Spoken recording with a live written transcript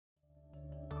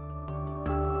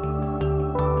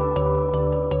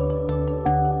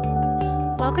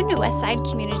Welcome to Westside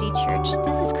Community Church.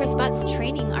 This is Chris Butts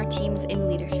training our teams in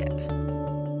leadership.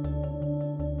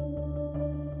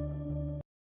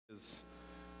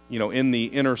 In the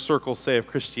inner circle, say, of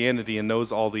Christianity and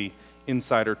knows all the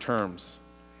insider terms.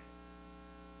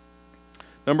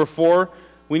 Number 4,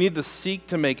 we need to seek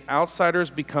to make outsiders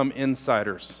become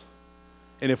insiders.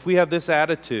 And if we have this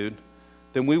attitude,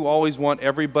 then we will always want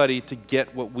everybody to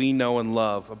get what we know and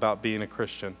love about being a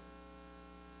Christian.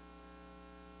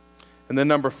 And then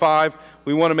number 5,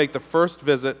 we want to make the first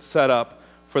visit set up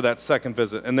for that second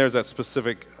visit. And there's that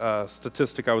specific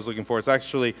statistic I was looking for. It's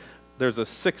actually, there's a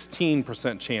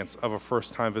 16% chance of a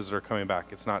first-time visitor coming back.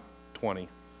 It's not 20.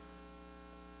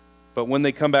 But when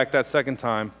they come back that second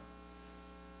time,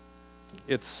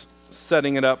 it's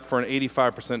setting it up for an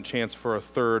 85% chance for a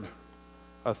third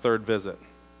visit.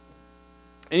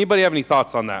 Anybody have any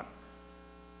thoughts on that?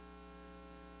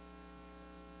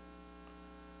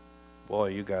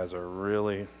 Boy, you guys are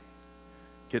really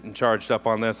getting charged up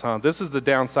on this, huh? This is the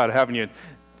downside of having you.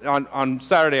 On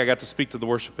Saturday, I got to speak to the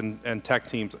worship and tech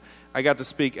teams. I got to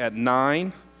speak at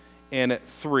 9 and at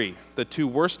 3, the two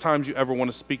worst times you ever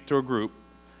want to speak to a group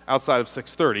outside of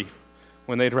 6:30,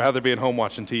 when they'd rather be at home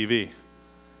watching TV.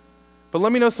 But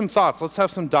let me know some thoughts. Let's have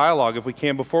some dialogue if we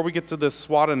can before we get to this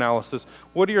SWOT analysis.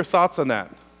 What are your thoughts on that?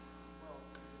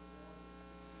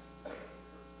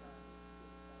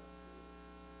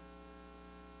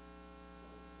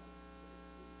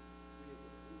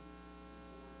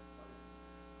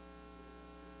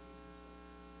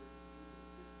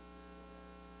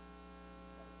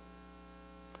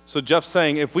 So Jeff's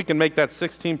saying if we can make that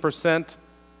 16%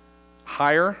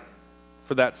 higher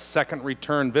for that second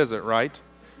return visit, right?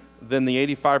 Then the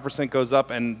 85% goes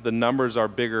up and the numbers are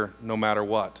bigger no matter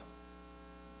what.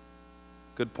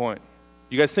 Good point.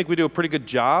 You guys think we do a pretty good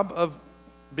job of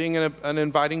being an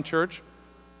inviting church?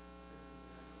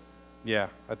 Yeah,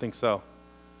 I think so.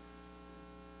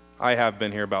 I have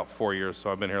been here about 4 years,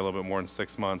 so I've been here a little bit more than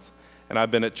 6 months. And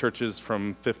I've been at churches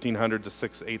from 1,500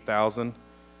 to 8,000.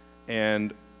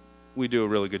 And we do a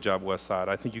really good job at Westside.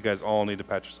 I think you guys all need to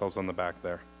pat yourselves on the back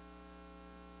there.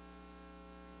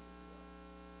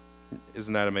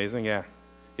 Isn't that amazing? Yeah.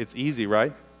 It's easy,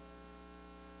 right?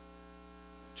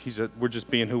 We're just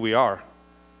being who we are.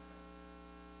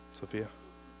 Sophia?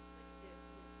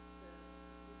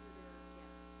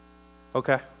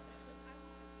 Okay.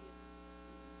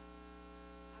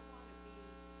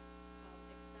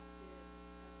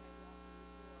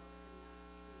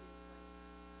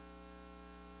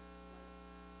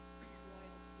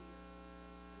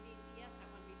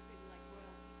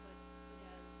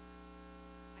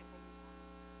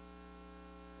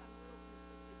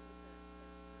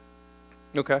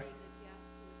 Okay.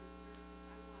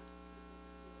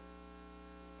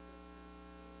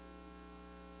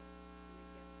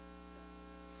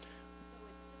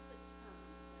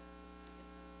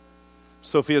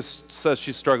 Sophia says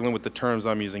she's struggling with the terms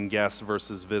I'm using, guest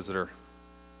versus visitor.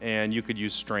 And you could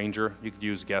use stranger. You could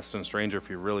use guest and stranger if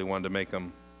you really wanted to make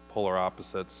them polar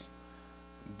opposites.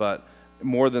 But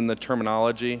more than the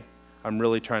terminology, I'm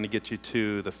really trying to get you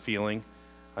to the feeling.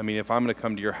 I mean, if I'm going to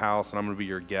come to your house and I'm going to be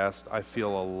your guest, I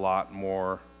feel a lot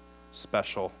more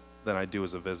special than I do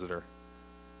as a visitor,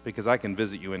 because I can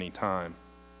visit you anytime,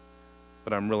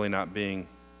 but I'm really not being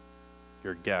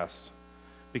your guest.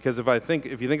 Because if you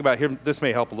think about it, here, this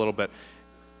may help a little bit.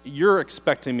 You're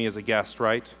expecting me as a guest,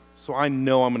 right? So I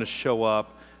know I'm going to show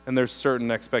up, and there's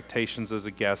certain expectations as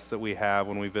a guest that we have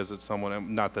when we visit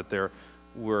someone. Not that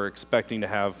we're expecting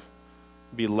to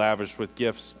be lavished with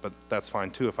gifts, but that's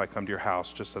fine too if I come to your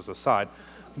house, just as a side.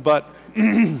 But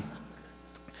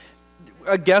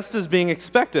a guest is being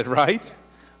expected, right?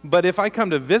 But if I come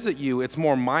to visit you, it's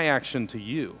more my action to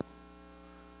you.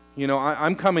 You know,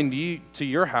 I'm coming to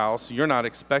your house. You're not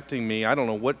expecting me. I don't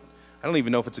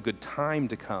even know if it's a good time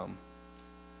to come.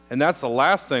 And that's the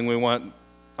last thing we want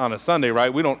on a Sunday,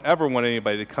 right? We don't ever want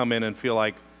anybody to come in and feel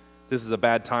like this is a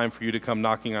bad time for you to come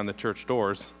knocking on the church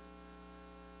doors.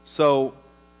 So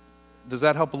does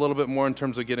that help a little bit more in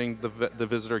terms of getting the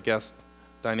visitor-guest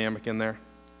dynamic in there?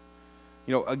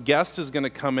 You know, a guest is going to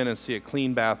come in and see a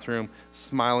clean bathroom,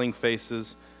 smiling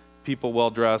faces, people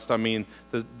well-dressed. I mean,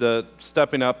 the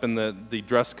stepping up in the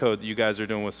dress code that you guys are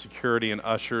doing with security and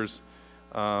ushers,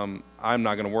 I'm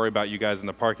not going to worry about you guys in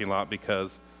the parking lot,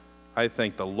 because I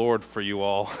thank the Lord for you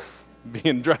all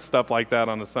being dressed up like that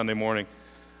on a Sunday morning.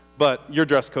 But your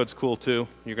dress code's cool too.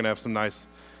 You're going to have some nice,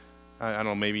 I don't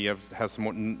know, maybe you have some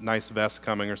more nice vests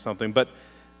coming or something. But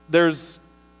there's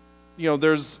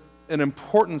an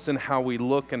importance in how we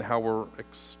look and how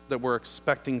we're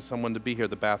expecting someone to be here.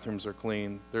 The bathrooms are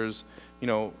clean.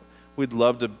 We'd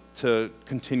love to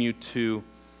continue to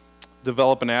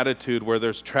develop an attitude where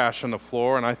there's trash on the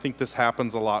floor, and I think this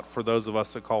happens a lot for those of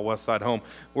us that call Westside home.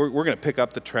 We're going to pick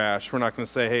up the trash. We're not going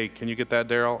to say, hey, can you get that,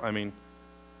 Daryl? I mean,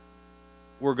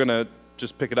 we're going to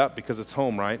just pick it up because it's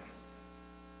home, right?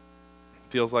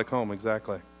 Feels like home,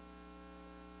 exactly.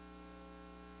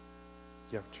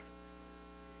 Yeah.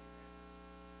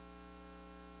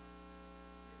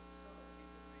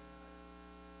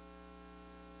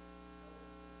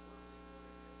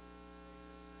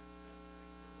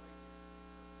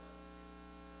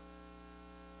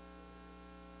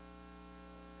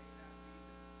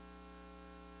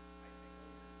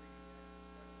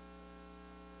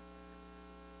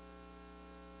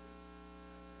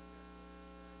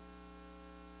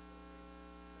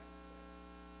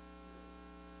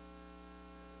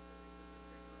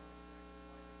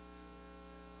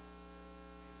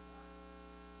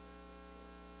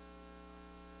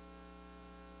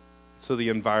 So the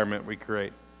environment we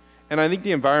create. And I think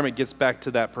the environment gets back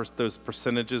to that those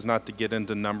percentages, not to get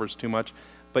into numbers too much,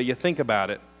 but you think about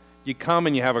it. You come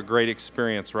and you have a great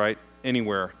experience, right?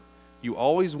 Anywhere. You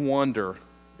always wonder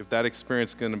if that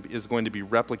experience is going to be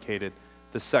replicated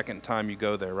the second time you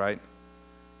go there, right?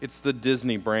 It's the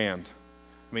Disney brand.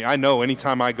 I mean, I know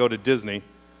anytime I go to Disney,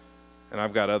 and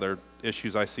I've got other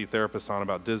issues I see therapists on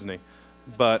about Disney,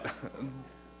 but,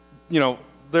 you know,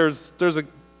 there's a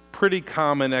pretty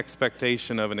common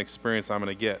expectation of an experience I'm going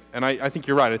to get. And I think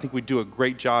you're right. I think we do a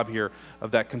great job here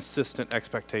of that consistent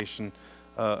expectation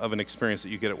of an experience that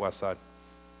you get at Westside.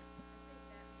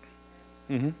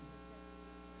 Mm-hmm.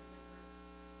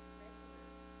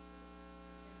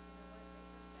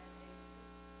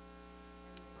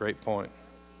 Great point.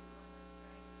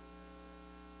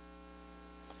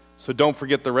 So don't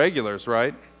forget the regulars,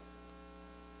 right?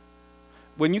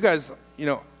 When you guys, you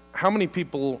know, how many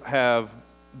people have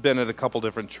been at a couple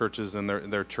different churches in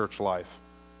their church life?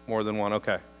 More than one?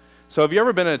 Okay. So have you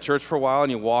ever been at a church for a while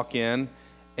and you walk in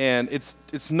and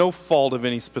it's no fault of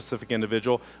any specific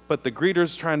individual, but the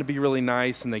greeter's trying to be really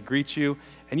nice and they greet you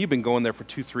and you've been going there for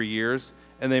 2-3 years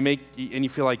and and you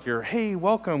feel like you're, hey,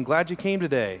 welcome, glad you came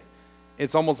today.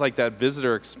 It's almost like that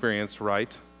visitor experience,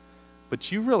 right? But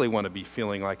you really want to be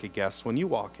feeling like a guest when you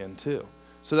walk in too.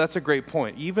 So that's a great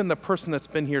point. Even the person that's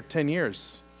been here 10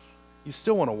 years, you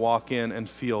still want to walk in and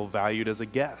feel valued as a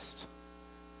guest.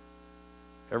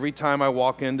 Every time I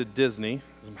walk into Disney,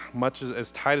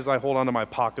 as tight as I hold onto my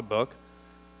pocketbook,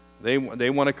 they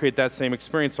want to create that same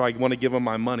experience, so I want to give them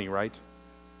my money, right?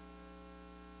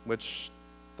 Which,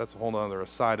 that's a whole other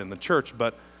aside in the church,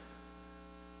 but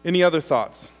any other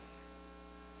thoughts?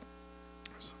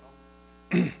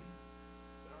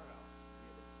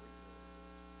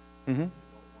 Mm-hmm.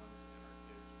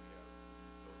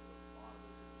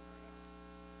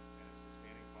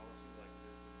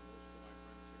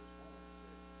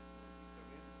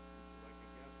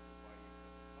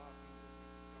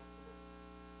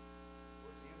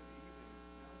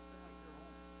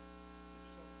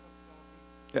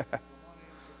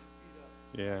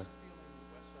 Yeah.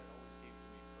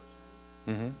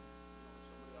 Mm-hmm.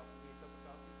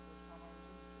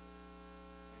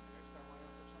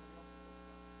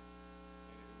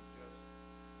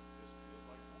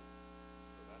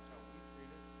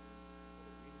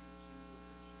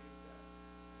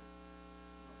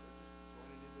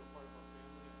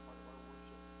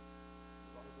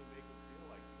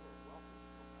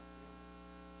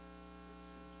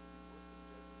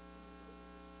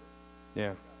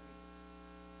 Yeah.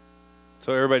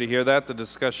 So everybody hear that? The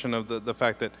discussion of the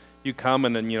fact that you come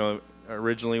and then, you know,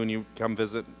 originally when you come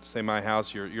visit, say my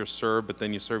house, you're served, but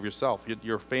then you serve yourself.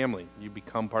 You're family. You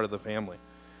become part of the family.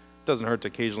 It doesn't hurt to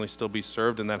occasionally still be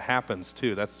served, and that happens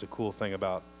too. That's the cool thing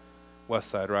about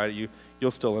Westside, right?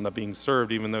 You'll still end up being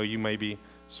served even though you may be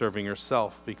serving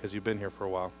yourself because you've been here for a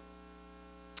while.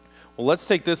 Well, let's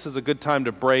take this as a good time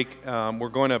to break. We're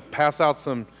going to pass out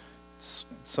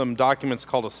some documents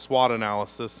called a SWOT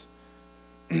analysis.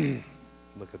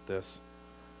 Look at this.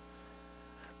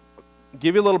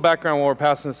 Give you a little background while we're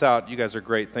passing this out. You guys are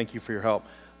great. Thank you for your help.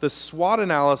 The SWOT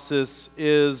analysis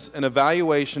is an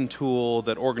evaluation tool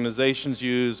that organizations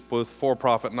use, both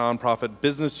for-profit, nonprofit,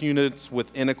 business units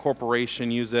within a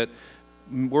corporation use it.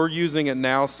 We're using it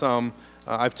now some.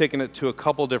 I've taken it to a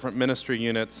couple different ministry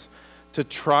units to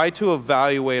try to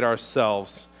evaluate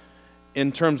ourselves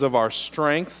in terms of our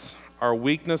strengths, our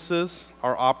weaknesses,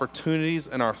 our opportunities,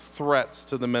 and our threats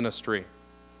to the ministry.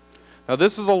 Now,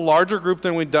 this is a larger group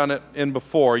than we've done it in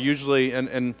before, usually,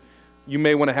 and you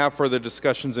may want to have further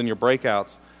discussions in your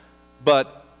breakouts,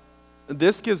 but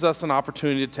this gives us an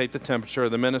opportunity to take the temperature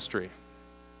of the ministry.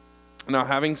 Now,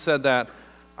 having said that,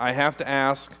 I have to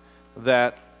ask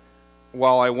that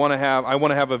while I want to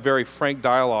have a very frank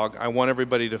dialogue, I want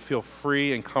everybody to feel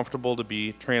free and comfortable to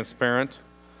be transparent.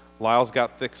 Lyle's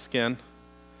got thick skin.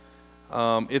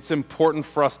 It's important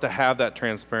for us to have that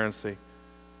transparency,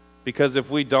 because if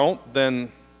we don't,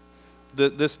 then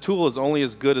this tool is only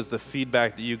as good as the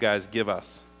feedback that you guys give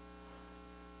us.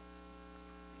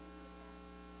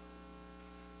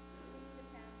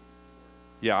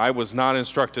 Yeah, I was not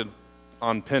instructed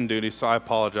on pen duty, so I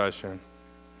apologize, Sharon.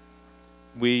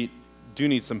 We do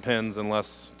need some pens,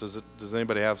 unless, does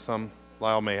anybody have some?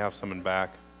 Lyle may have some in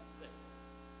back.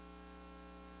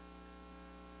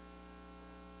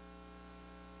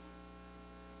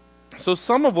 So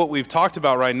some of what we've talked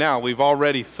about right now, we've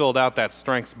already filled out that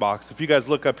strengths box. If you guys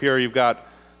look up here, you've got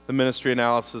the ministry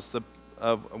analysis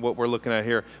of what we're looking at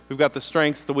here. We've got the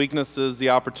strengths, the weaknesses, the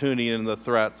opportunity, and the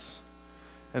threats.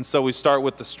 And so we start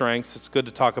with the strengths. It's good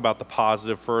to talk about the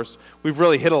positive first. We've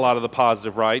really hit a lot of the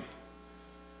positive, right?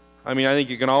 I mean, I think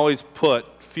you can always put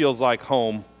feels like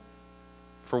home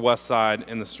for Westside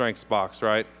in the strengths box,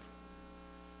 right?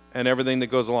 And everything that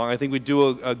goes along. I think we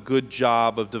do a good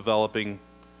job of developing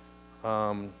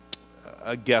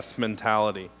a guest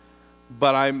mentality.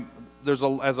 But as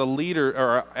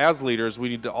leaders, we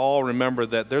need to all remember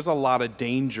that there's a lot of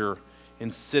danger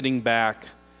in sitting back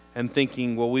and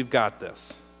thinking, well, we've got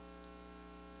this.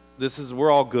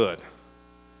 We're all good.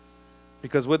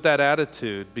 Because with that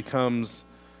attitude becomes,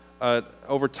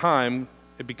 over time,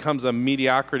 it becomes a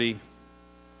mediocrity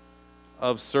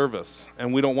of service.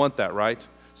 And we don't want that, right?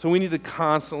 So we need to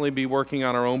constantly be working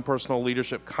on our own personal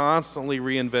leadership, constantly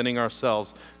reinventing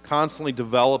ourselves, constantly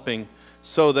developing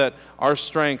so that our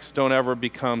strengths don't ever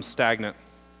become stagnant.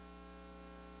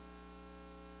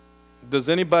 Does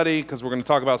anybody, because we're going to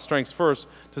talk about strengths first,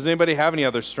 does anybody have any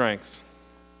other strengths?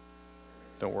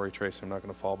 Don't worry, Tracy, I'm not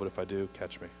going to fall, but if I do,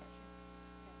 catch me.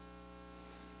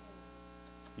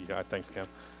 Yeah, thanks, Cam.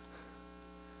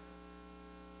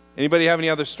 Anybody have any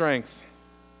other strengths?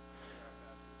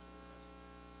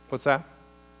 What's that?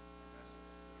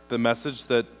 The message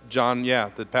that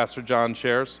that Pastor John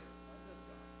shares?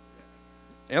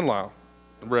 And Lyle,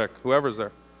 Rick, whoever's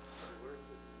there.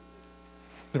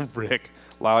 Rick.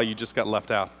 Lyle, you just got left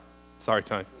out. Sorry,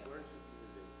 Tony.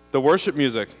 The worship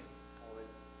music.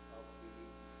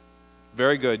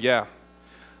 Very good, yeah.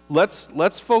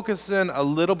 Let's focus in a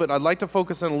little bit. I'd like to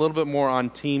focus in a little bit more on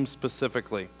teams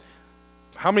specifically.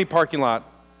 How many parking lot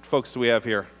folks do we have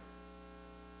here?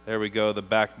 There we go, the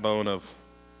backbone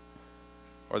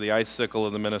or the icicle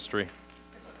of the ministry.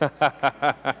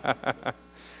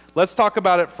 Let's talk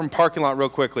about it from parking lot real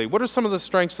quickly. What are some of the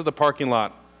strengths of the parking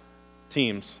lot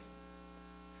teams?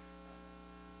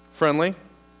 Friendly.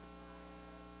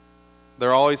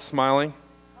 They're always smiling.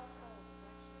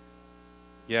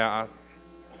 Yeah.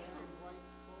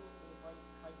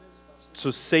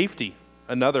 So safety,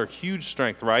 another huge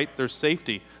strength, right? There's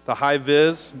safety. The high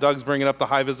vis, Doug's bringing up the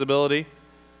high visibility.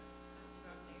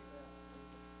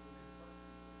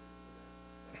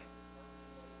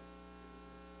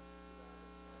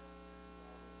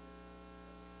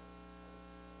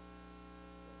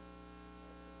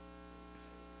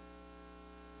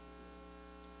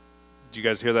 Do you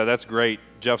guys hear that? That's great.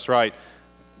 Jeff's right.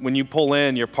 When you pull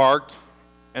in, you're parked,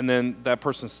 and then that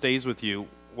person stays with you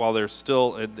while they're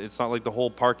still, it's not like the whole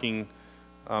parking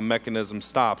mechanism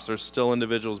stops. There's still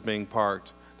individuals being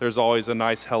parked. There's always a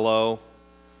nice hello.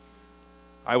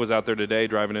 I was out there today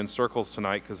driving in circles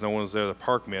tonight because no one was there to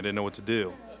park me. I didn't know what to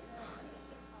do.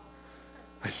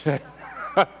 Should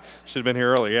have been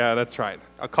here early. Yeah, that's right.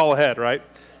 I'll call ahead, right?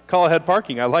 Call ahead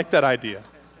parking. I like that idea.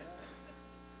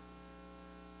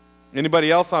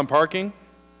 Anybody else on parking?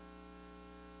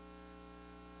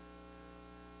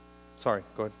 Sorry,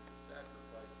 go ahead.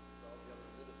 Sacrifice with all the other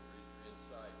ministries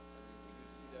inside. I mean, when you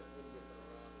see that wind whipping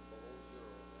around and below zero,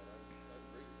 man, I'm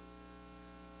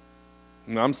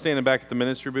grateful. I'm standing back at the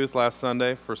ministry booth last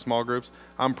Sunday for small groups.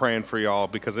 I'm praying for y'all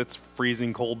because it's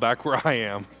freezing cold back where I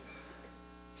am.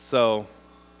 So,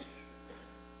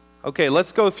 okay,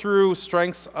 let's go through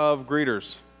strengths of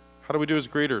greeters. How do we do as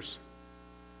greeters?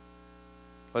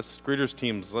 Greeters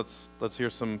teams, let's hear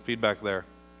some feedback there.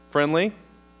 Friendly?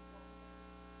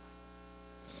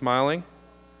 Smiling?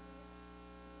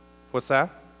 What's that?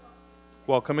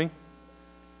 Welcoming?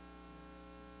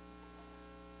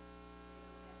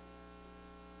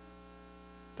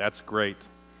 That's great.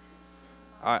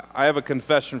 I have a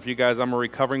confession for you guys. I'm a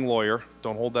recovering lawyer.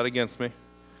 Don't hold that against me.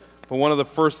 But one of the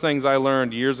first things I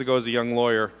learned years ago as a young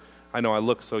lawyer, I know I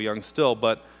look so young still,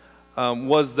 but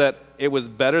was that it was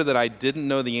better that I didn't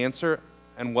know the answer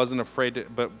and wasn't afraid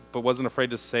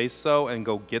to say so and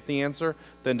go get the answer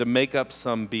than to make up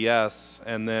some BS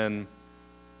and then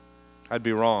I'd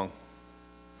be wrong.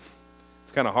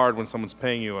 It's kind of hard when someone's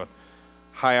paying you a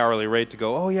high hourly rate to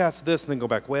go, oh yeah, it's this, and then go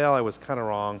back, well, I was kind of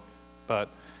wrong. But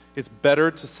it's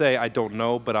better to say, I don't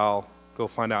know, but I'll go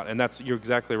find out. And you're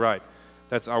exactly right.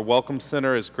 That's our Welcome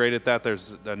Center is great at that.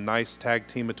 There's a nice tag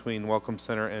team between Welcome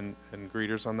Center and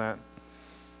greeters on that.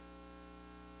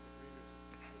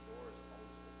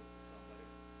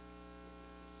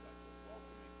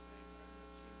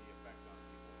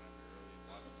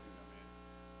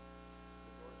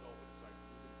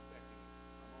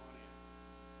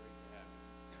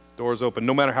 Doors open,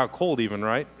 no matter how cold even,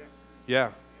 right? Yeah.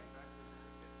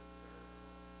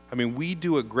 I mean, we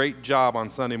do a great job on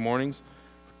Sunday mornings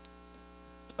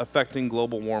affecting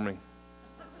global warming.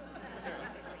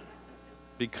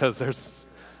 Because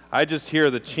I just hear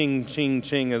the ching, ching,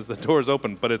 ching as the doors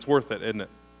open, but it's worth it, isn't it?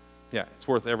 Yeah, it's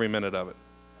worth every minute of it.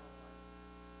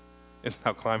 It's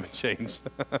now climate change.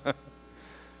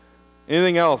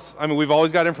 Anything else? I mean, we've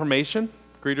always got information.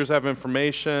 Greeters have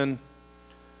information.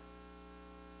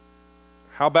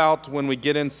 How about when we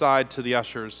get inside to the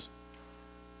ushers?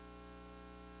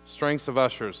 Strengths of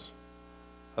ushers,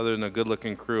 other than a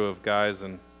good-looking crew of guys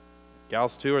and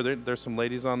gals too. Are there's some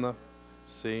ladies on the?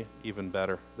 See, even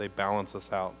better. They balance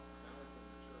us out.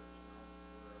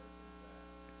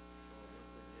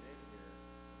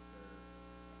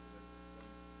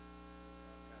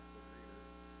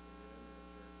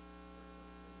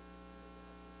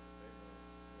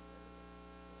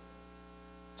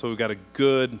 So we've got a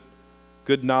good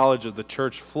knowledge of the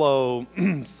church flow,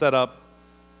 set up.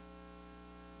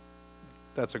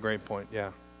 That's a great point,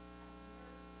 yeah.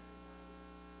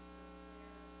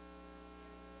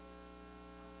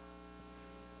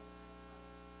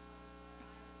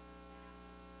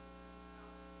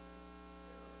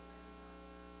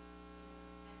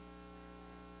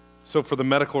 So for the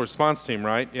medical response team,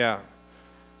 right? Yeah.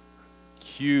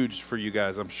 Huge for you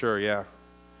guys, I'm sure, yeah.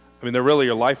 I mean, they're really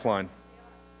your lifeline.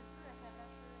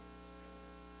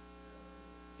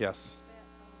 Yes.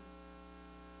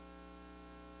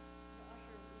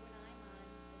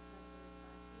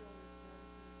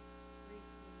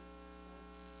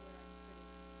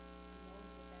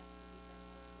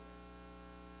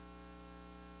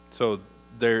 So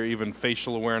their even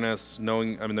facial awareness,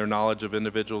 knowing, I mean, their knowledge of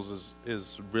individuals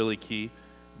is really key,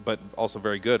 but also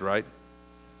very good, right?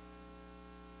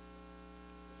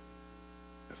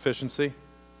 Efficiency.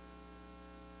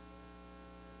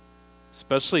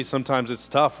 Especially sometimes it's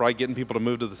tough, right? Getting people to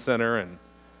move to the center and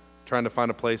trying to find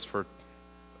a place for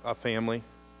a family.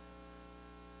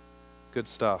 Good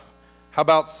stuff. How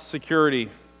about security?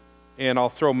 And I'll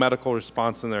throw medical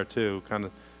response in there too, kind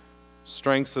of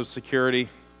strengths of security.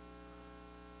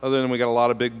 Other than we got a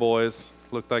lot of big boys,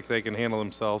 look like they can handle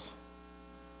themselves.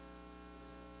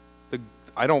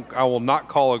 I will not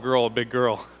call a girl a big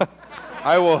girl.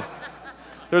 I will.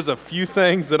 There's a few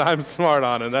things that I'm smart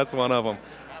on, and that's one of them.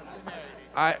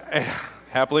 I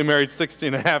happily married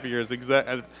 16 and a half years.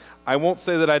 I won't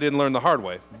say that I didn't learn the hard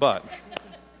way, but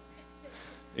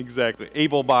exactly.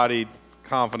 Able-bodied,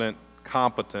 confident,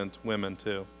 competent women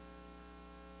too.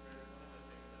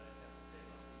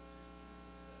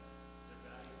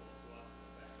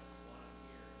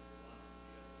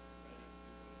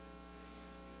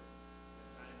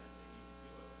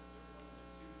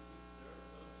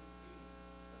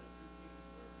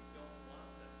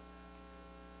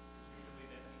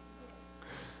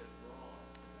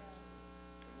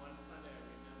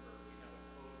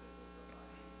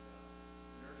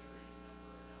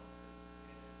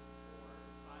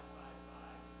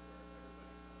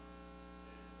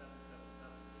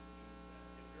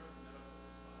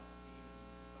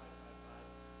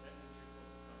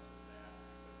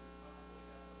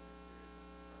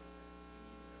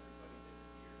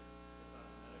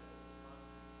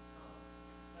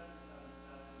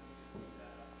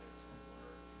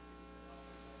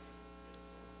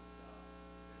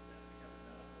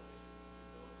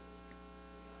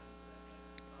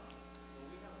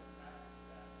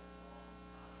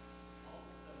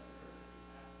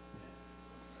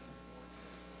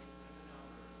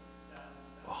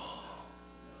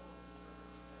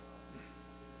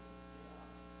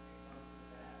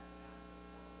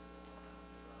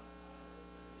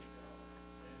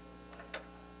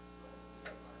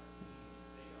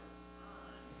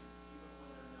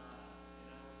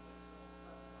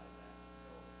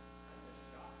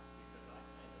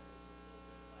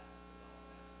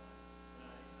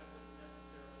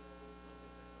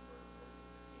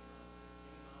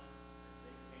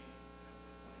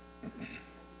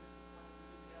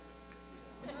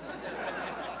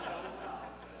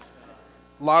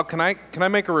 Lau, can I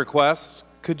make a request?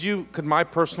 Could my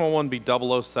personal one be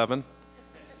 007?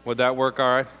 Would that work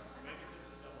all right?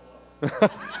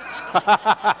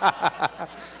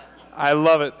 I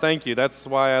love it. Thank you. That's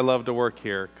why I love to work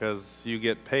here, because you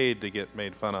get paid to get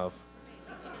made fun of.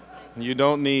 You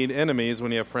don't need enemies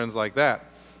when you have friends like that.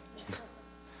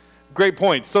 Great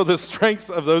point. So the strengths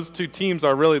of those two teams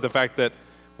are really the fact that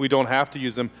we don't have to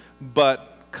use them, but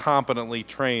competently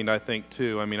trained, I think,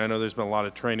 too. I mean, I know there's been a lot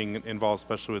of training involved,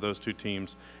 especially with those two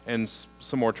teams, and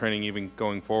some more training even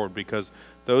going forward, because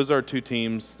those are two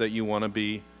teams that you want to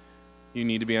be, you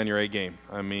need to be on your A game.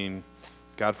 I mean,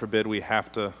 God forbid we have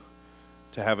to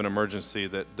have an emergency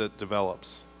that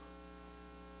develops.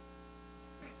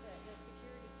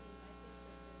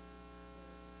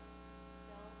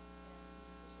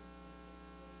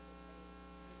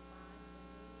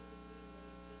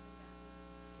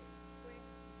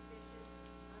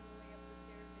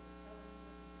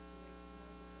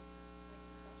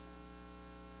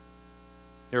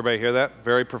 Everybody hear that?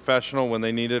 Very professional. When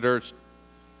they needed her,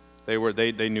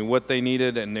 they knew what they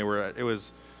needed, and it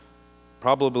was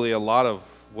probably a lot of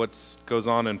what goes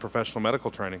on in professional medical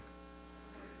training.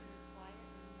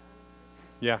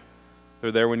 Yeah,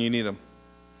 they're there when you need them.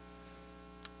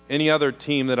 Any other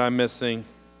team that I'm missing?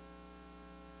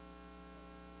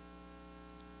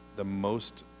 The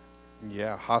most,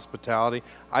 yeah, hospitality.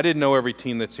 I didn't know every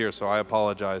team that's here, so I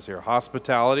apologize here.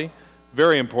 Hospitality,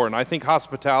 very important. I think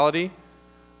hospitality,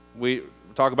 we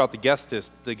talk about the guest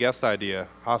idea.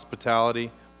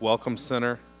 Hospitality, welcome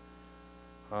center.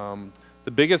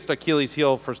 The biggest Achilles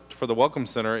heel for the Welcome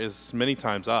Center is many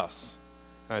times us.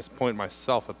 And I pointed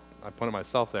myself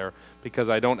there because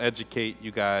I don't educate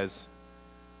you guys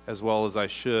as well as I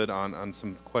should on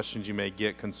some questions you may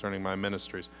get concerning my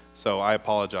ministries. So I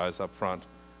apologize up front.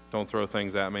 Don't throw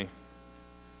things at me.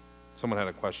 Someone had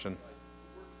a question.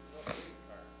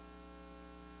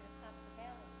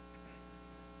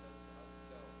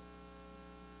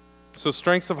 So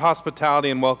strengths of hospitality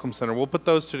and Welcome Center. We'll put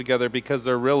those two together because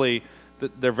they're very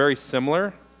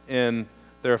similar in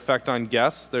their effect on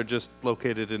guests. They're just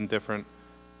located in different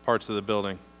parts of the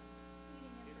building.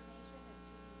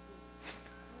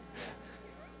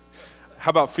 How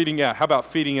about feeding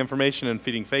information and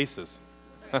feeding faces?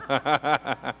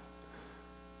 That'd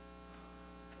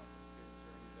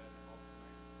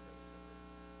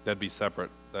be separate.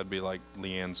 That'd be like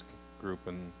Leanne's group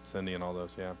and Cindy and all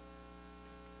those, yeah.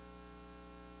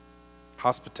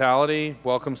 Hospitality,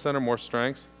 Welcome Center, more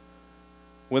strengths.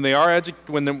 When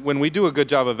when we do a good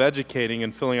job of educating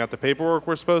and filling out the paperwork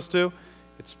we're supposed to,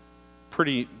 it's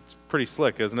pretty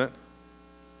slick, isn't it?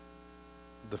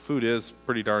 The food is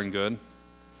pretty darn good.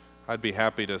 I'd be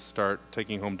happy to start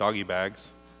taking home doggy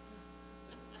bags.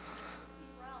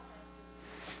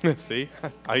 See,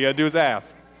 all you gotta do is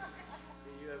ask.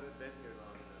 You haven't been here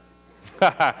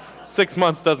long enough. 6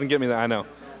 months doesn't get me that, I know.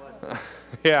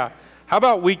 Yeah. How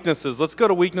about weaknesses? Let's go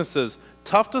to weaknesses.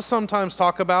 Tough to sometimes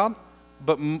talk about,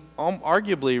 but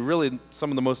arguably really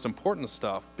some of the most important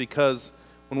stuff, because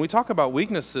when we talk about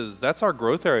weaknesses, that's our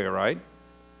growth area, right?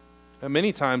 And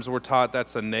many times we're taught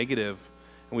that's a negative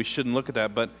and we shouldn't look at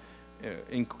that, but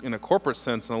in a corporate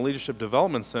sense, in a leadership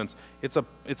development sense, it's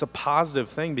a positive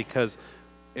thing, because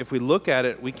if we look at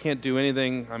it, we can't do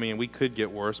anything. I mean, we could get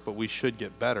worse, but we should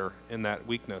get better in that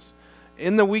weakness.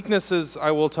 In the weaknesses,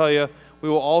 I will tell you, we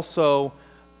will also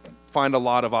find a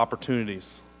lot of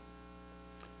opportunities.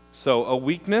 So a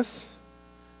weakness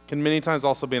can many times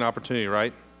also be an opportunity,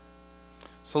 right?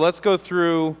 So let's go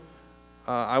through,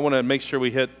 I want to make sure we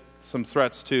hit some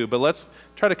threats too, but let's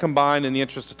try to combine, in the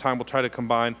interest of time, we'll try to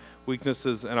combine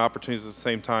weaknesses and opportunities at the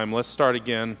same time. Let's start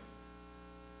again.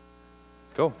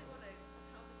 Go.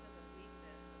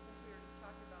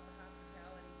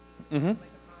 Mm-hmm. Like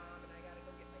a mom, and I gotta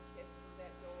go get my kids through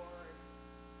that door,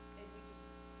 and we just,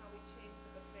 how we changed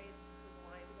the buffet through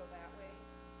the line to go that way,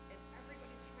 and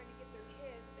everybody's trying to get their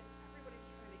kids, and everybody's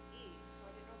trying to eat, so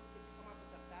I didn't know if we could come up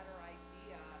with a better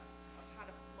idea of how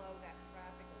to flow that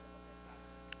traffic a little bit better.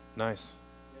 Nice.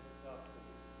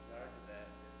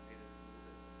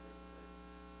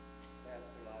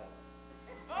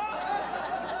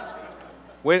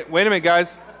 Wait a minute,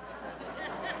 guys.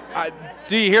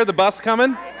 Do you hear the bus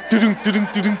coming? Do-dum, do-dum,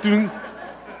 do-dum, do-dum.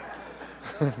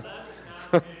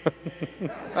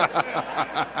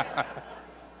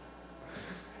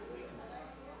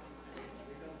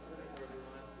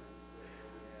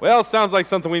 Well, sounds like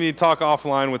something we need to talk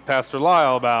offline with Pastor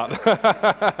Lyle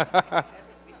about.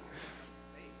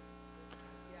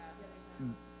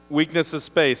 Weakness is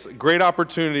space. Great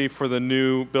opportunity for the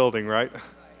new building, right?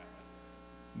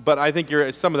 But I think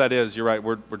some of that is, you're right,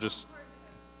 we're just,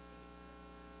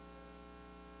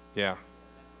 yeah.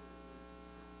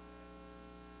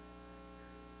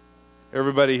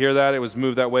 Everybody hear that? It was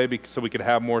moved that way so we could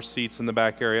have more seats in the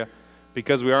back area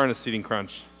because we are in a seating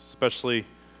crunch, especially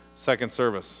second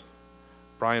service.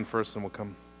 Brian first and we'll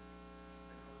come.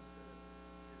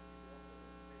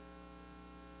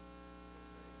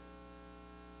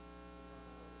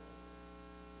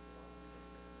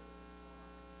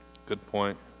 Good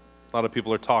point. A lot of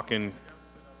people are talking.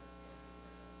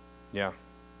 Yeah.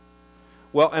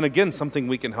 Well, and again, something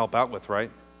we can help out with,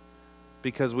 right?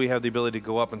 Because we have the ability to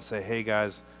go up and say, hey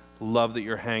guys, love that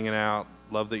you're hanging out,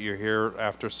 love that you're here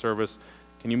after service.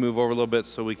 Can you move over a little bit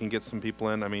so we can get some people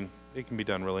in? I mean, it can be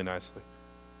done really nicely.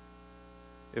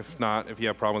 If not, if you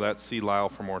have a problem with that, see Lyle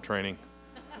for more training.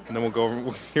 And then we'll go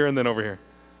over here and then over here.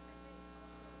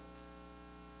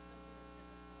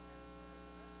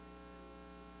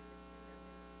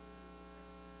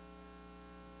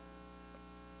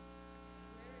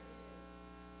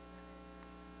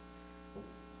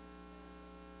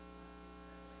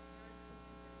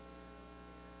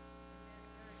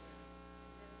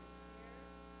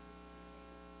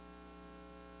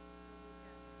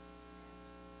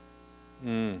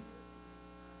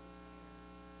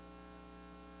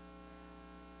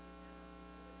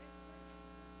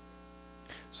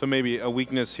 So maybe a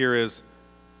weakness here is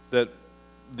that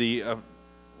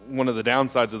one of the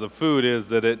downsides of the food is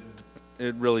that it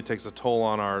really takes a toll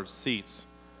on our seats,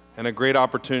 and a great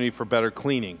opportunity for better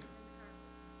cleaning.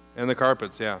 And the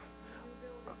carpets, yeah.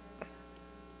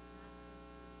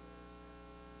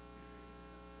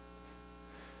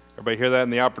 Everybody hear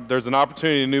that? There's an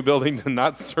opportunity in a new building to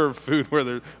not serve food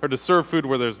or to serve food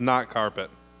where there's not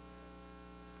carpet.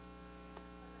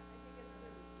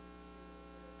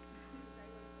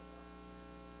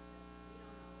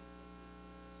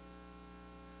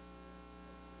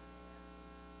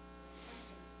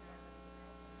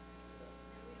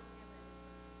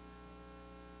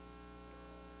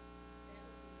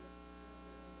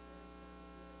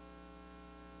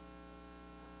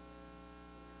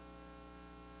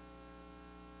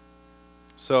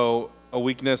 So a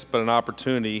weakness but an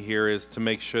opportunity here is to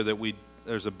make sure that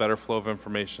there's a better flow of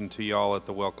information to y'all at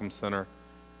the Welcome Center,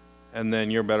 and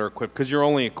then you're better equipped, because you're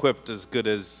only as good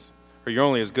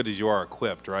as you are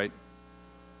equipped, right?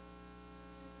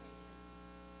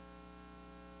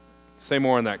 Say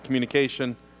more on that.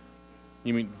 Communication,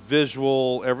 you mean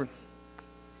visual,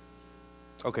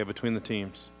 okay, between the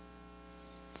teams.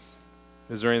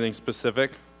 Is there anything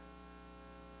specific?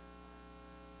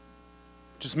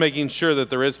 Just making sure that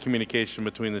there is communication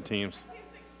between the teams.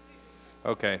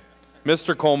 Okay.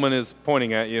 Mr. Coleman is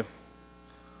pointing at you.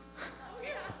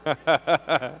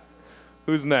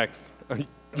 Who's next?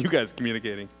 You guys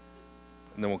communicating.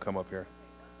 And then we'll come up here.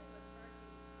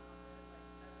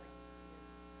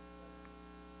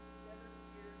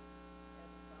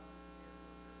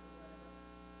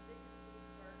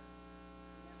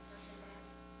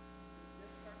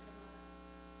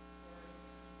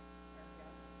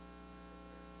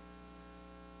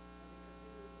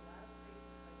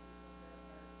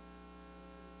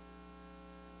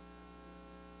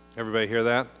 Everybody hear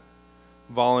that?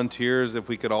 Volunteers, if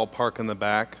we could all park in the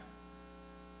back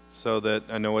so that,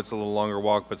 I know it's a little longer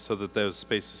walk, but so that those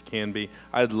spaces can be.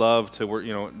 I'd love to work,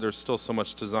 there's still so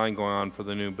much design going on for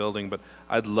the new building, but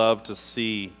I'd love to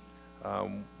see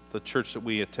the church that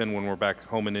we attend when we're back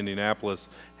home in Indianapolis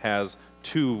has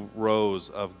 2 rows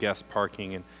of guest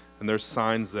parking, and there's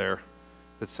signs there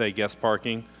that say guest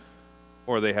parking,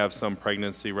 or they have some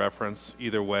pregnancy reference.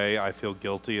 Either way, I feel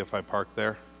guilty if I park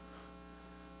there.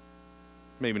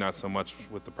 Maybe not so much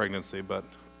with the pregnancy, but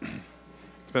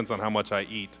depends on how much I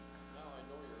eat. Now I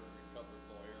know you're a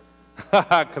recovered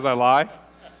lawyer. Because I lie?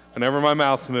 Whenever my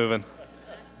mouth's moving.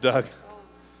 Doug?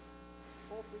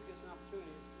 Hopefully it gives an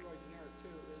opportunity, it's through our generic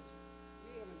too, is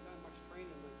we haven't done much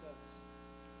training like this.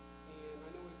 And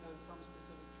I know we've done some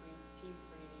specific team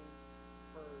training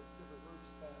for different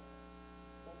groups, but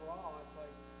overall, it's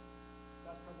like,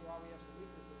 that's probably why we have some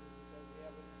weaknesses, is because we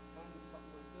haven't done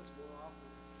something like this more often.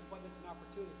 But it's an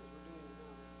opportunity because we're doing it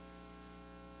now.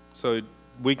 So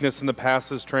weakness in the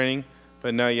past is training,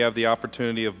 but now you have the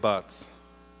opportunity of butts.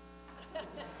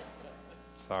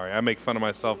 Sorry, I make fun of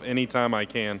myself anytime I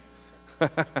can.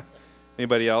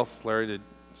 Anybody else? Larry, did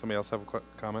somebody else have a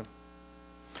comment?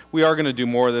 We are going to do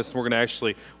more of this. We're going to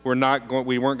actually,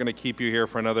 we weren't going to keep you here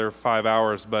for another 5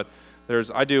 hours, but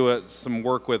I do some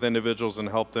work with individuals and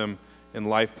help them in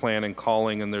life plan and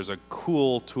calling, and there's a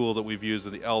cool tool that we've used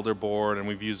at the Elder Board, and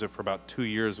we've used it for about 2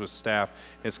 years with staff.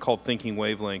 It's called Thinking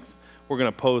Wavelength. We're going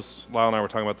to post, Lyle and I were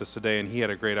talking about this today, and he had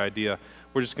a great idea.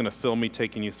 We're just going to film me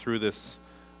taking you through this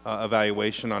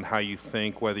evaluation on how you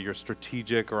think, whether you're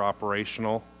strategic or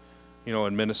operational.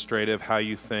 administrative, how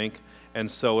you think. And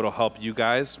so it'll help you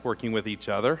guys working with each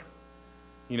other.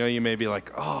 You may be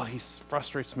like, oh, he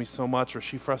frustrates me so much, or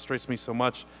she frustrates me so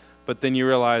much. But then you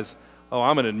realize, oh,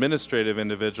 I'm an administrative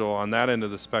individual on that end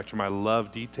of the spectrum. I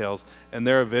love details. And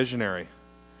they're a visionary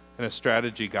and a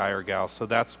strategy guy or gal. So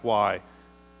that's why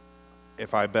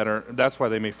that's why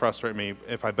they may frustrate me.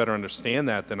 If I better understand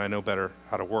that, then I know better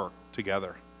how to work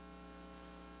together.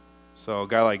 So a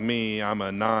guy like me, I'm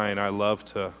a 9. I love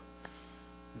to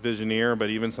visioneer,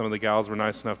 but even some of the gals were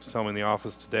nice enough to tell me in the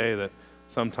office today that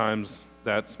sometimes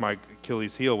that's my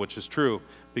Achilles heel, which is true,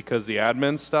 because the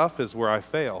admin stuff is where I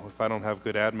fail if I don't have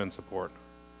good admin support.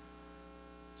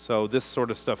 So this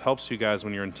sort of stuff helps you guys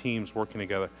when you're in teams working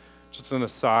together. Just an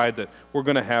aside that we're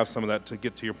going to have some of that, to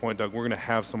get to your point, Doug, we're going to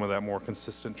have some of that more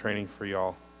consistent training for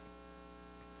y'all.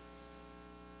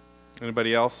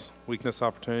 Anybody else? Weakness,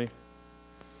 opportunity?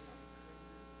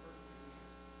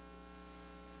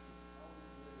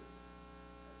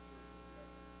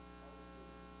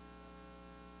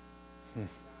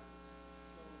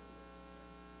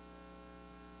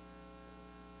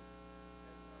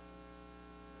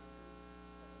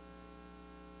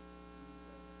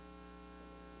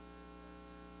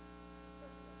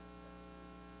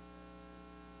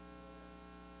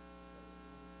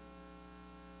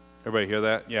 Everybody hear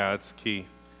that? Yeah, it's key.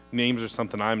 Names are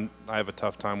something I have a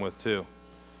tough time with too.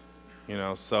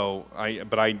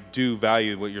 But I do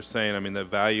value what you're saying. I mean, the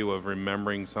value of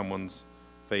remembering someone's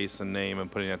face and name and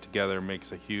putting that together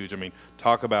makes a huge,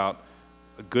 talk about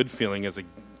a good feeling as a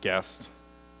guest.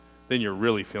 Then you're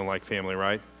really feeling like family,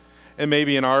 right? And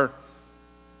maybe in our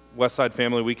Westside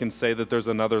family, we can say that there's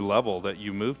another level that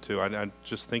you move to. I'm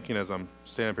just thinking as I'm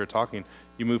standing up here talking,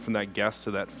 you move from that guest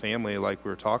to that family like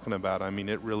we were talking about.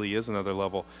 It really is another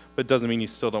level. But it doesn't mean you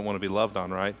still don't want to be loved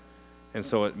on, right? And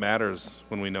so it matters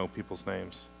when we know people's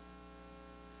names.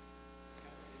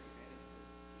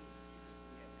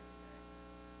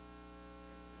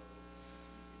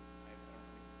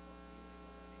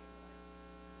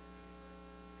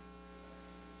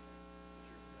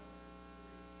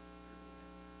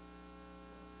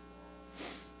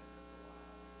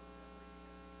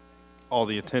 All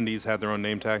the attendees had their own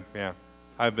name tag? Yeah.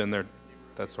 I've been there,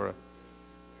 that sort of.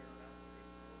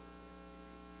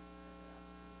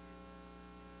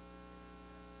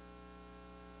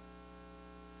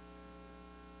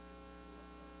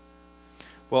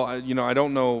 Well, I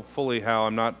don't know fully how.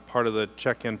 I'm not part of the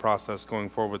check-in process going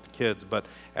forward with the kids, but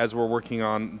as we're working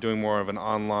on doing more of an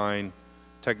online,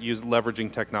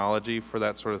 leveraging technology for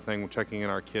that sort of thing, checking in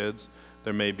our kids,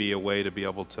 there may be a way to be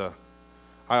able to.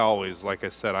 I always, like I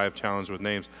said, I have challenge with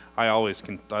names. I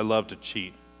love to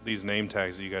cheat. These name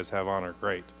tags that you guys have on are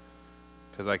great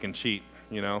because I can cheat,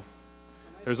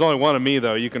 There's only one of me,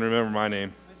 though. You can remember my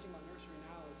name. The nice thing about nursery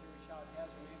now is every child has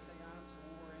their name tag on them, so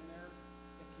when we're in there,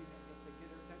 if they get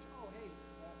their attention, oh, hey,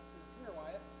 come here,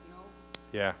 Wyatt,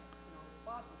 Yeah.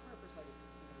 Boston, come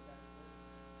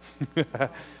here for a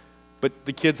second. But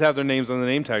the kids have their names on the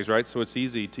name tags, right? So it's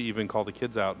easy to even call the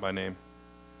kids out by name.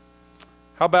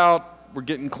 How about we're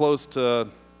getting close to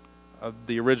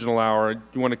the original hour.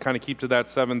 You want to kind of keep to that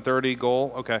 7:30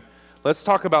 goal? Okay. Let's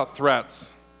talk about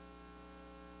threats.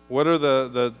 What are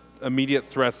the immediate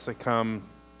threats that come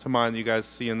to mind that you guys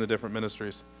see in the different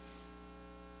ministries?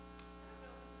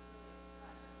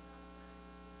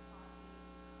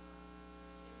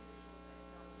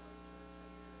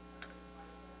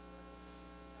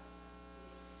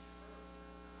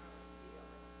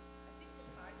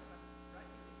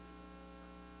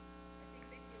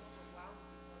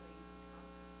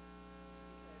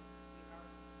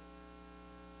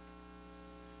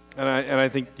 And I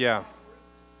think, yeah.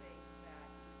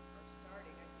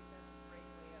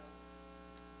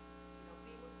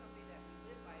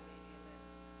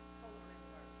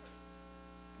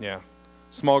 Yeah.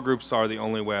 Small groups are the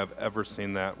only way I've ever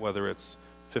seen that, whether it's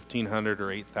 1,500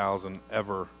 or 8,000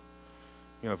 ever.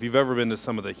 If you've ever been to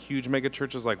some of the huge mega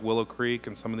churches like Willow Creek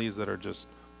and some of these that are just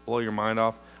blow your mind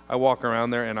off, I walk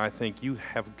around there and I think you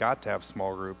have got to have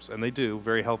small groups, and they do,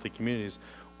 very healthy communities,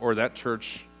 or that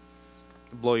church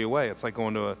blow you away. It's like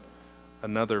going to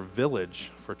another village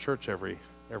for church every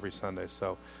Sunday.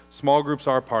 So small groups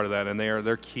are part of that, and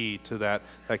they're key to that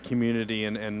community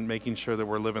and making sure that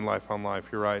we're living life on life.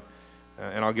 You're right.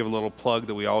 And I'll give a little plug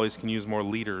that we always can use more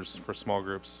leaders for small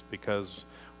groups, because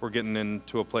we're getting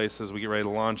into a place as we get ready to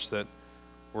launch that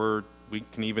we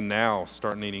can even now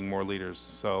start needing more leaders.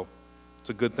 So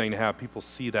it's a good thing to have. People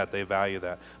see that, they value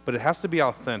that. But it has to be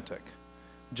authentic.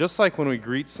 Just like when we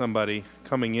greet somebody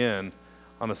coming in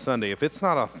on a Sunday, if it's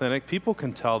not authentic, people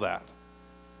can tell that.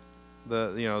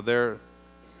 They're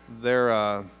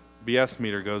BS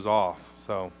meter goes off.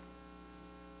 So.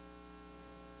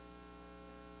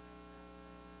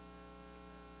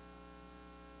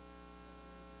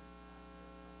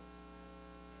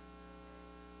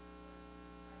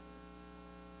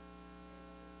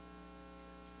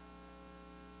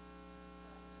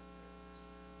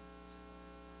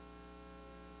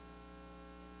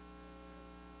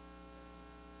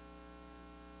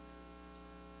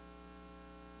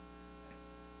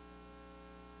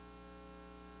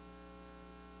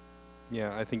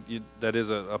 Yeah, I think that is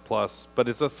a plus, but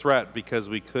it's a threat because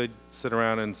we could sit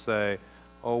around and say,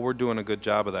 oh, we're doing a good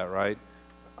job of that, right?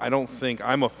 I don't think,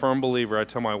 I'm a firm believer, I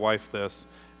tell my wife this,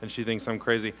 and she thinks I'm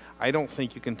crazy. I don't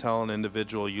think you can tell an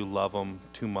individual you love them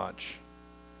too much.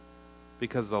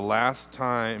 Because the last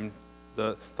time,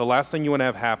 the last thing you want to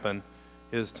have happen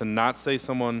is to not say to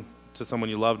someone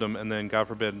you loved them, and then, God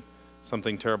forbid,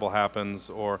 something terrible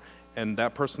happens, and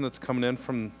that person that's coming in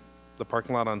from the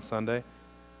parking lot on Sunday,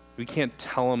 we can't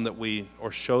tell them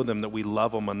or show them that we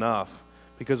love them enough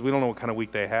because we don't know what kind of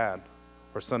week they had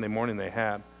or Sunday morning they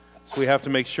had. So we have to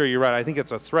make sure, you're right, I think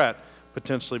it's a threat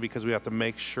potentially because we have to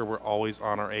make sure we're always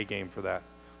on our A game for that.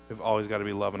 We've always got to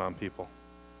be loving on people.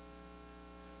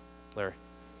 Larry.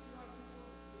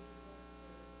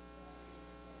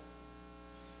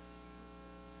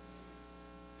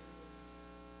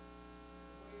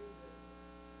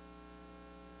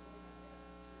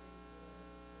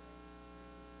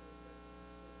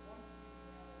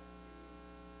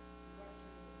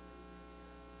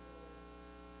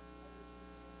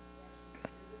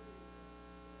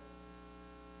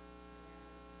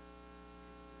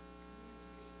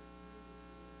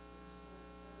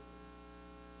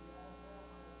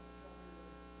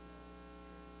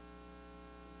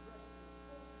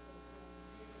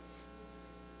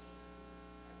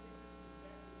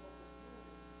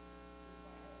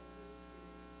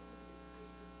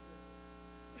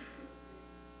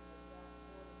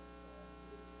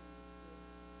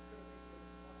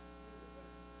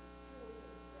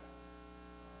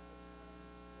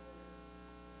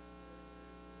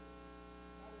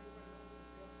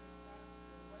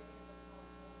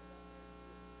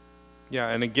 Yeah,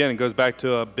 and again, it goes back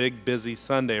to a big, busy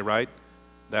Sunday, right?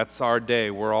 That's our day.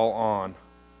 We're all on.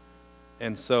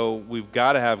 And so we've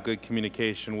got to have good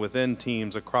communication within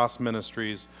teams, across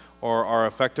ministries, or our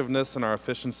effectiveness and our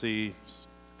efficiency,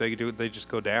 they just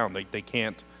go down. They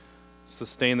can't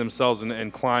sustain themselves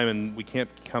and climb, and we can't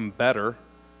become better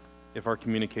if our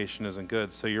communication isn't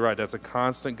good. So you're right, that's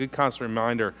a good constant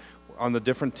reminder on the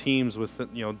different teams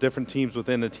different teams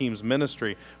within the team's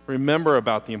ministry. Remember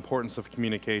about the importance of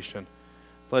communication.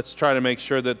 Let's try to make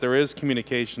sure that there is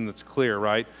communication that's clear,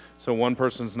 right? So one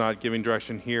person's not giving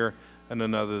direction here and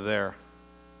another there.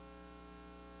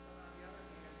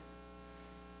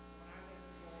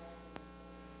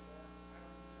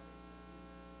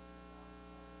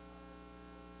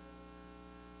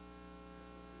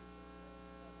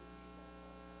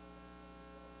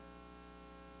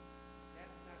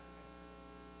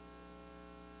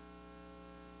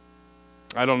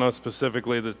 I don't know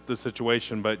specifically the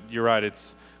situation, but you're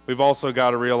right. We've also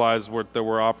got to realize that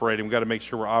we're operating. We've got to make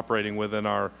sure we're operating within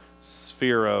our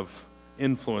sphere of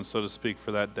influence, so to speak,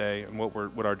 for that day and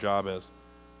what our job is.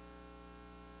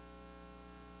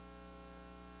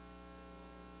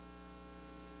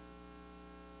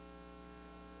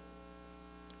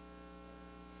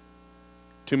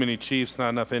 Too many chiefs, not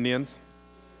enough Indians?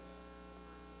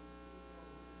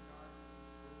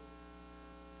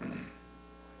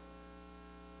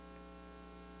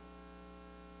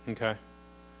 Okay.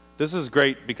 This is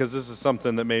great because this is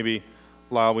something that maybe,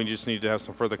 Lyle, we just need to have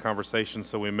some further conversation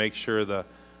so we make sure the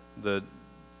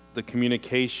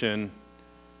communication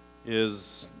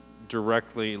is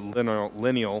directly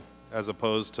lineal as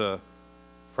opposed to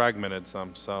fragmented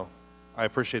some. So I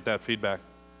appreciate that feedback.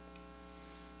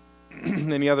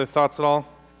 Any other thoughts at all?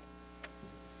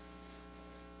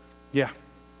 Yeah.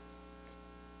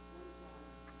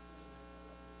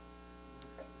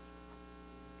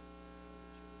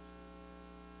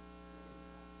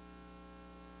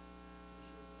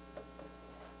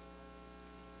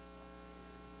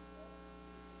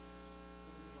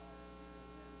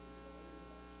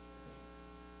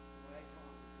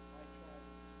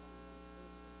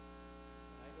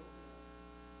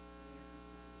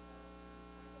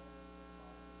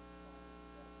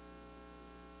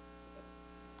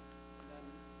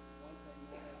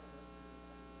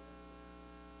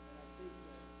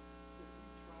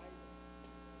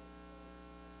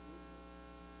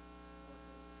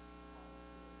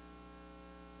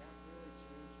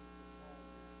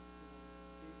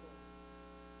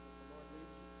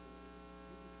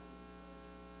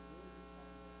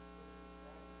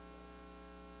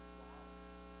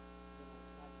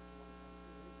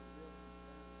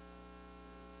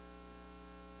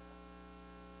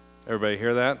 Everybody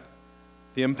hear that?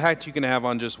 The impact you can have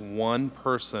on just one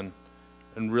person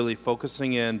and really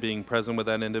focusing in, being present with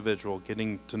that individual,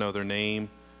 getting to know their name,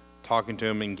 talking to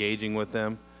them, engaging with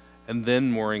them, and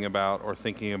then worrying about or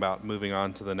thinking about moving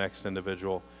on to the next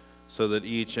individual so that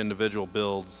each individual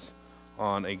builds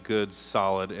on a good,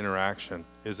 solid interaction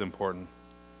is important.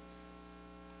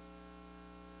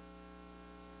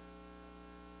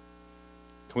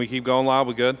 Can we keep going, Lyle?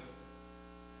 We good?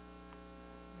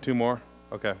 2 more?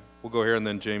 Okay. We'll go here and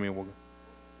then Jamie will go.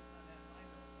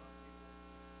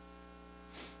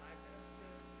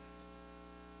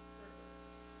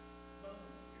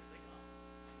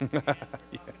 Yeah.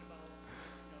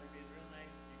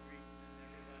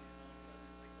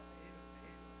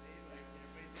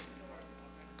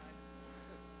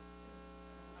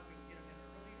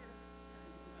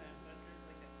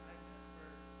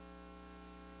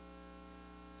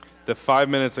 The 5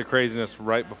 minutes of craziness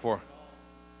right before.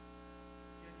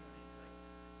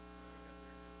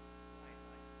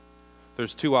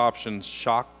 There's 2 options,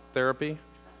 shock therapy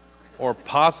or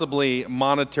possibly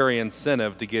monetary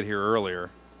incentive to get here earlier.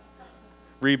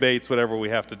 Rebates, whatever we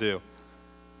have to do.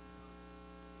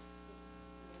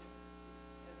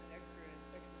 As an extra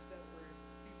step for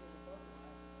people in the parking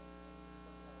lot,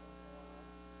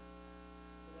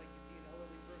 so like you see an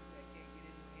elderly person that can't get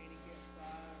into a handicap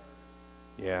spot or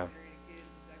Yeah. carrying a kid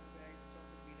in the back bag or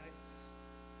something, it'd be nice to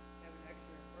have an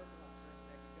extra parking lot person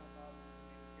that can jump out and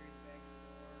maybe carry the bag to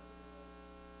the door or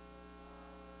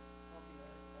help the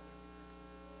elderly person to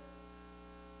the door.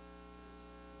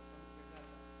 There's not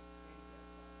a handicap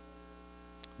spot.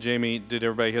 Jamie, did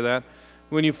everybody hear that?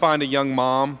 When you find a young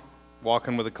mom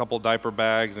walking with a couple diaper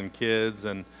bags and kids,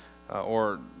 and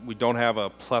or we don't have a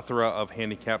plethora of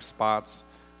handicap spots,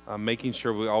 making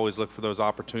sure we always look for those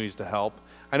opportunities to help.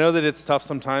 I know that it's tough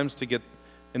sometimes to get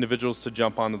individuals to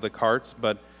jump onto the carts,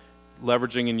 but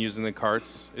leveraging and using the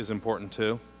carts is important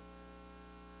too.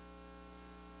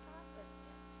 Thought that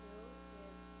too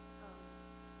is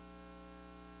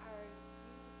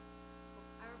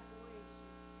our boys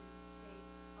used to take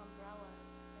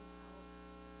umbrellas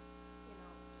and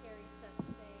help, carry such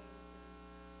things,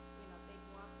 and they'd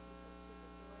walk people to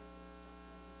the doors and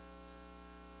stuff. And it's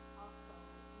just also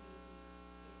maybe it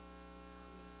become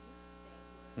a youth thing where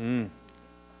Mm. some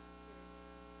youth volunteers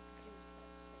do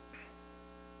such things.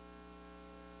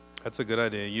 That's a good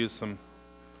idea. Use some.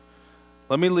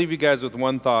 Let me leave you guys with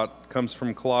one thought. It comes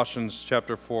from Colossians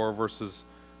chapter 4, verses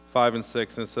 5 and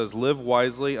 6, and it says, "Live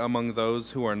wisely among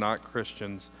those who are not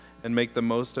Christians, and make the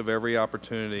most of every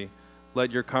opportunity.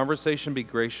 Let your conversation be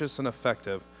gracious and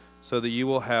effective, so that you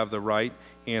will have the right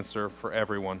answer for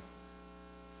everyone."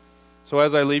 So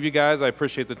as I leave you guys, I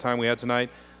appreciate the time we had tonight.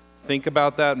 Think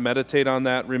about that, meditate on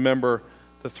that. Remember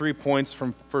the 3 points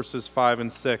from verses 5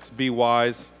 and 6. Be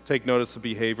wise, take notice of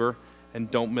behavior,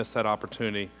 and don't miss that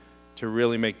opportunity to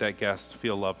really make that guest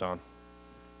feel loved on.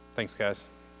 Thanks, guys.